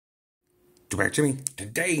Back Jimmy.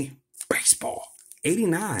 Today, baseball.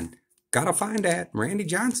 89. Gotta find that Randy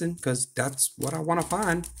Johnson, because that's what I want to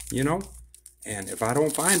find, you know? And if I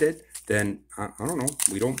don't find it, then I don't know.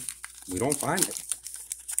 We don't find it.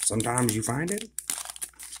 Sometimes you find it.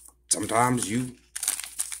 Sometimes you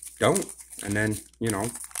don't. And then, you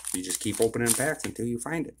just keep opening packs until you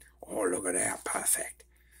find it. Oh, look at that. Perfect.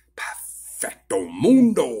 Perfecto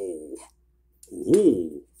mundo.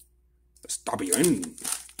 Oh. Está bien.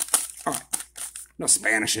 All right. No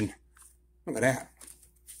Spanishing. Look at that.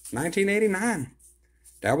 1989.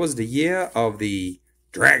 That was the year of the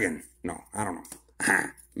dragon. No, I don't know.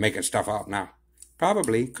 Making stuff up now.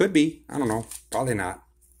 Probably. Could be. I don't know. Probably not.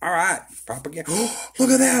 All right. Propaganda. Oh, look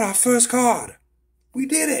at that. Our first card. We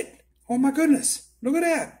did it. Oh, my goodness. Look at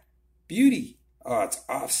that. Beauty. Oh, it's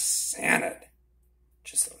off-centered.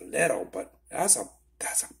 Just a little, but that's a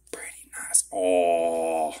pretty nice.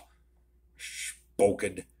 Oh,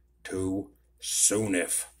 spoken too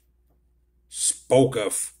sooneth.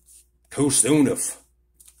 Spoketh too sooneth.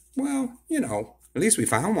 Well, at least we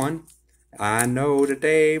found one. I know that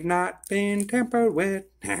they've not been tampered with.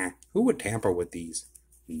 Who would tamper with these?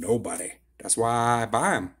 Nobody. That's why I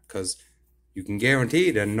buy them, because you can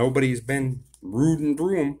guarantee that nobody's been rooting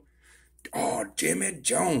through them. Oh, Jimmy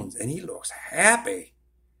Jones, and he looks happy.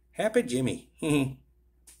 Happy Jimmy.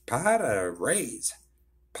 Pot of Rays.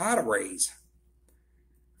 Pot of Rays.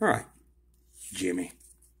 All right, Jimmy.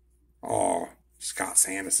 Oh, Scott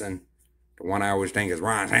Sanderson. The one I always think is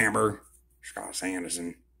Ron Sandberg. Scott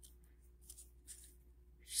Sanderson.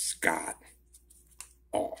 Scott.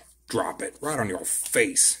 Oh, drop it right on your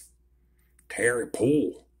face. Terry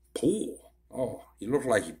Poole. Oh, he looks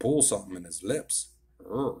like he pulled something in his lips.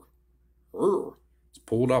 It's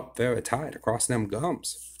pulled up very tight across them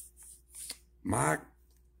gums. Mike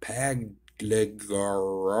Pagliaro.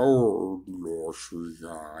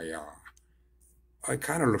 I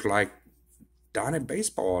kind of look like Donnie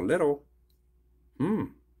Baseball a little.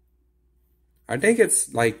 I think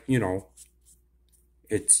it's like,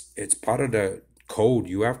 it's part of the code.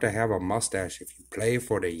 You have to have a mustache if you play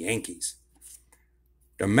for the Yankees.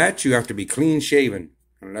 The Mets, you have to be clean shaven.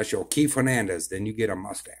 Unless you're Keith Hernandez, then you get a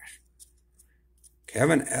mustache.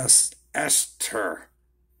 Kevin Elster.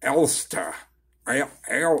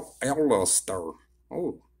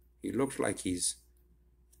 Oh, he looks like he's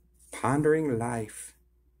pondering life.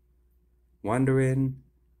 Wondering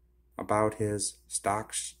about his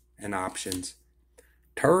stocks and options.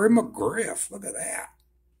 Terry McGriff, look at that.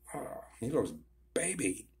 Oh, he looks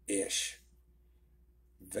baby-ish.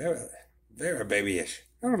 Very, very baby-ish.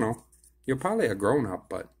 I don't know. You're probably a grown-up,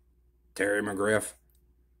 but Terry McGriff.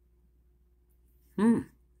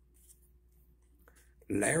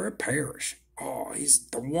 Larry Parrish. Oh, he's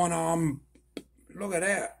the one-arm. Look at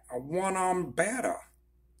that. A one-arm batter.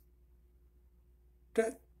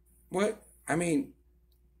 What? I mean,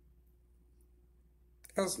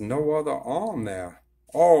 there's no other arm there.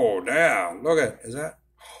 Oh, there. Look at, is that?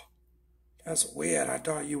 Oh, that's weird. I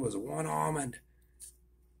thought you was one-armed.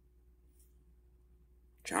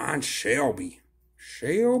 John Shelby.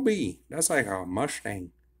 That's like a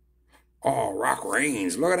Mustang. Oh, Rock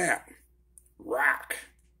Reigns. Look at that. Rock.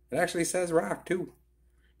 It actually says Rock, too.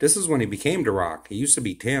 This is when he became The Rock. He used to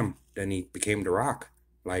be Tim. Then he became The Rock.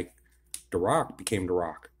 Like, The Rock became The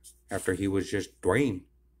Rock. After he was just Dwayne.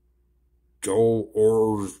 Joe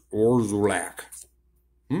Orzulak.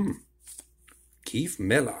 Keith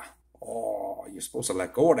Miller. Oh, you're supposed to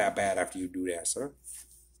let go of that bat after you do that, sir.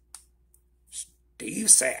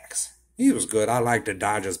 Steve Sachs. He was good. I liked the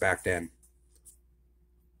Dodgers back then.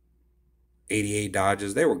 88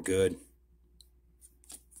 Dodgers. They were good.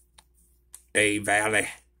 Dave Valley.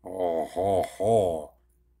 Oh.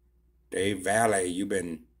 Dave Valley, you've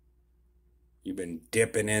been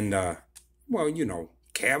dipping in the,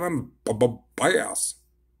 Kevin Bass.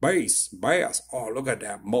 Bass. Oh, look at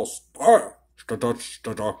that mustache. Look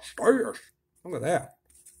at that.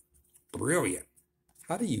 Brilliant.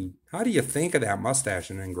 How do you think of that mustache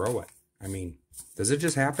and then grow it? I mean, does it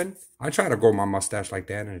just happen? I try to grow my mustache like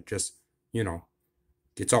that and it just,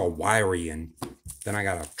 gets all wiry and then I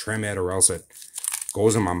gotta trim it or else it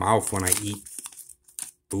goes in my mouth when I eat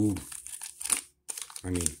food.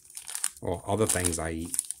 Or other things I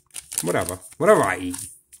eat. Whatever I eat.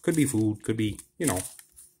 Could be food, could be,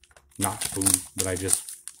 not food, but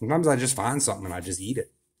sometimes I just find something and I just eat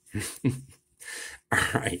it. All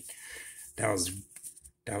right. That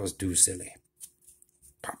was too silly.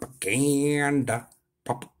 Propaganda.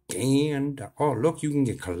 Oh, look, you can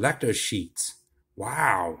get collector sheets.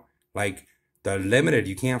 Wow. Like the limited,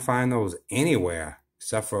 you can't find those anywhere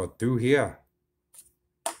except for through here.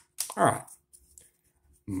 All right.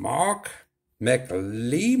 Mark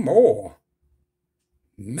McLemore.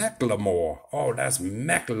 Macklemore. Oh, that's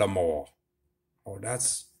Macklemore. Oh,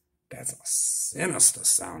 that's a sinister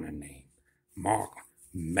sounding name. Mark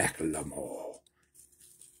Macklemore.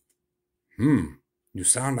 You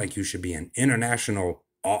sound like you should be an international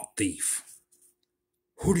art thief.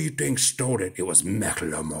 Who do you think stole it? It was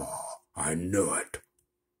Macklemore. I knew it.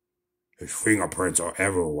 His fingerprints are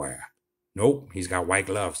everywhere. Nope, he's got white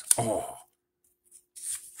gloves. Oh,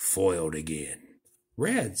 foiled again.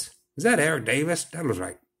 Reds. Is that Eric Davis? That looks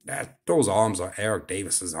like that. Those arms are Eric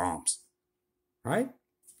Davis's arms, right?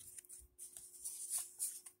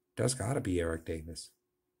 That's got to be Eric Davis.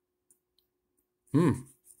 I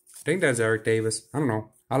think that's Eric Davis. I don't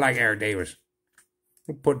know. I like Eric Davis.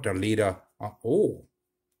 We'll put the leader. Oh.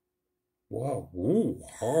 Whoa. Ooh.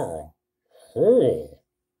 Oh. Oh.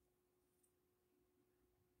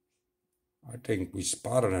 I think we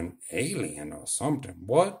spotted an alien or something.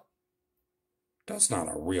 What? That's not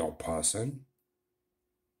a real person.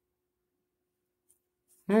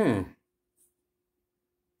 I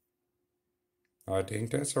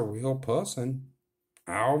think that's a real person.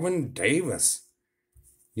 Alvin Davis.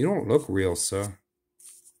 You don't look real, sir.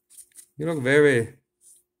 You look very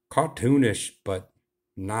cartoonish, but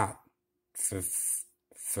not fake.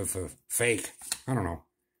 I don't know.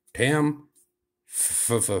 Tim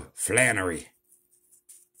Flannery.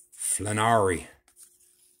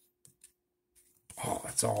 Oh,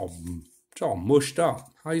 it's all mushed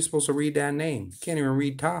up. How are you supposed to read that name? You can't even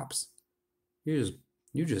read tops. You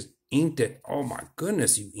just inked it. Oh my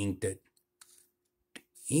goodness, you inked it.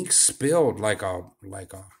 Ink spilled like a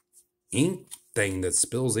ink thing that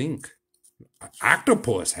spills ink.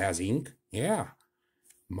 Octopus has ink. Yeah.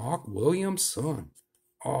 Mark Williams' son.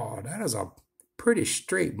 Oh, that is a pretty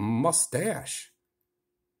straight mustache.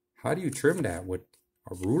 How do you trim that? With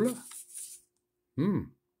a ruler?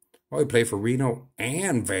 Oh, he played for Reno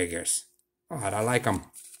and Vegas. Oh, I like him.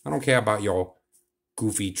 I don't care about your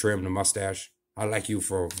goofy trimmed mustache. I like you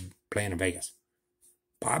for playing in Vegas.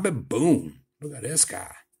 Bobby Boone. Look at this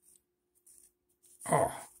guy.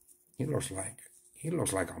 Oh, he looks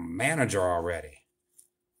like a manager already.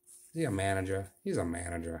 Is he a manager? He's a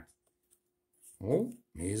manager. Oh,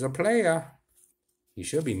 he's a player. He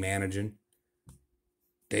should be managing.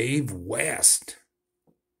 Dave West.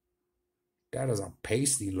 That is a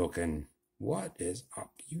pasty looking. What is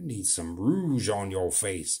up? You need some rouge on your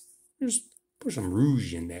face. Just put some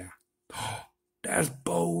rouge in there. Oh, that's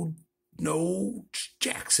Bo Nose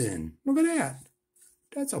Jackson. Look at that.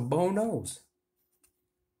 That's a Bo Nose.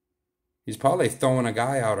 He's probably throwing a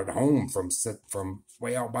guy out at home from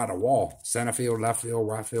way out by the wall. Center field, left field,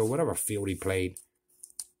 right field, whatever field he played.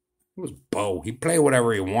 It was Bo. He played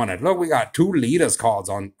whatever he wanted. Look, we got 2 leaders cards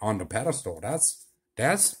on the pedestal. That's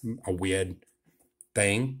a weird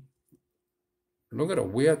thing. Look at a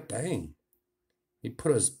weird thing. He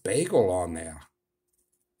put his bagel on there.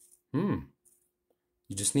 You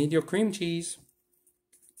just need your cream cheese.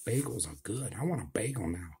 Bagels are good. I want a bagel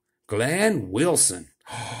now. Glenn Wilson.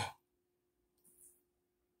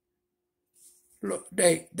 Look,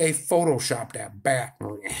 they photoshopped that bat.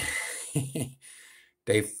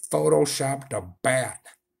 They photoshopped the bat.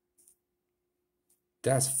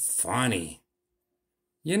 That's funny.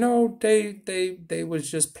 You know, they was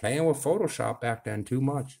just playing with Photoshop back then too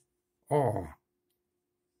much. Oh.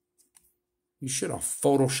 You should have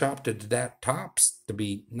photoshopped it to that tops to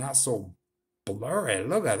be not so blurry.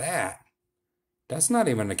 Look at that. That's not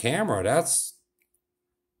even the camera. That's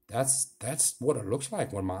what it looks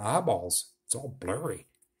like with my eyeballs. It's all blurry.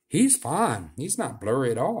 He's fine. He's not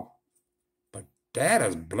blurry at all. But that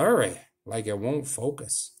is blurry. Like it won't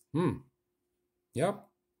focus. Yep.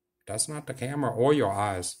 That's not the camera or your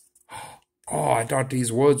eyes. Oh, I thought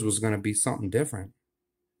these words was going to be something different.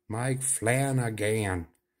 Mike Flanagan.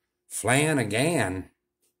 Flanagan.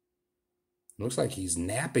 Looks like he's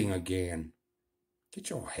napping again. Get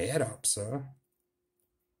your head up, sir.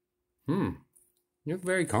 You look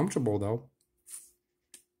very comfortable, though.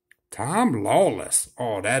 Tom Lawless.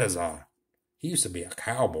 Oh, he used to be a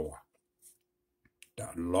cowboy.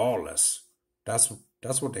 That Lawless. That's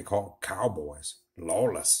what they call cowboys.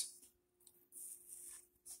 Lawless.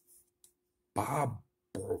 Bob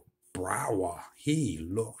Brower. He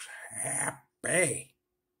looks happy.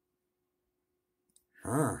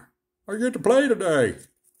 I get to play today.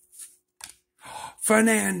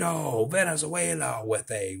 Fernando Venezuela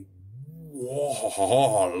with a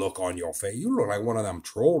look on your face. You look like one of them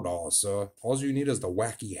troll dolls, sir. All you need is the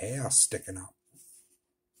wacky hair sticking up.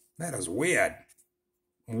 That is weird.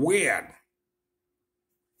 Weird.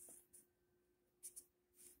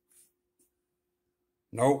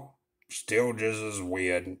 Nope. Still just as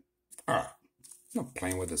weird. I'm not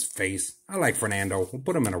playing with his face. I like Fernando. We'll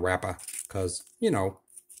put him in a wrapper because, you know,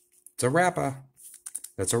 it's a wrapper.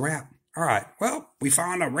 That's a wrap. All right. Well, we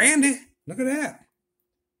found a Randy. Look at that.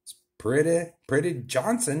 It's pretty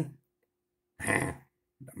Johnson. The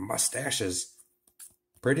mustaches.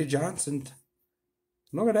 Pretty Johnson.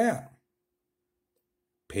 Look at that.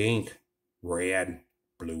 Pink, red,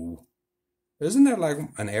 blue. Isn't there like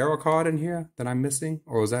an arrow card in here that I'm missing?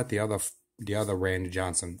 Or was that the other Randy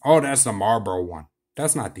Johnson? Oh, that's the Marlboro one.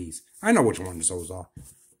 That's not these. I know which ones those are.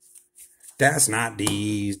 That's not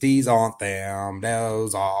these. These aren't them.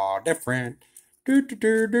 Those are different. I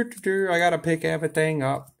gotta pick everything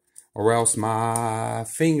up, or else my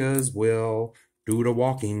fingers will do the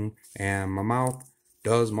walking and my mouth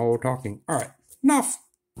does more talking. All right, enough.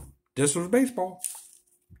 This was baseball.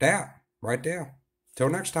 That right there. Till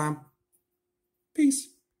next time. Peace.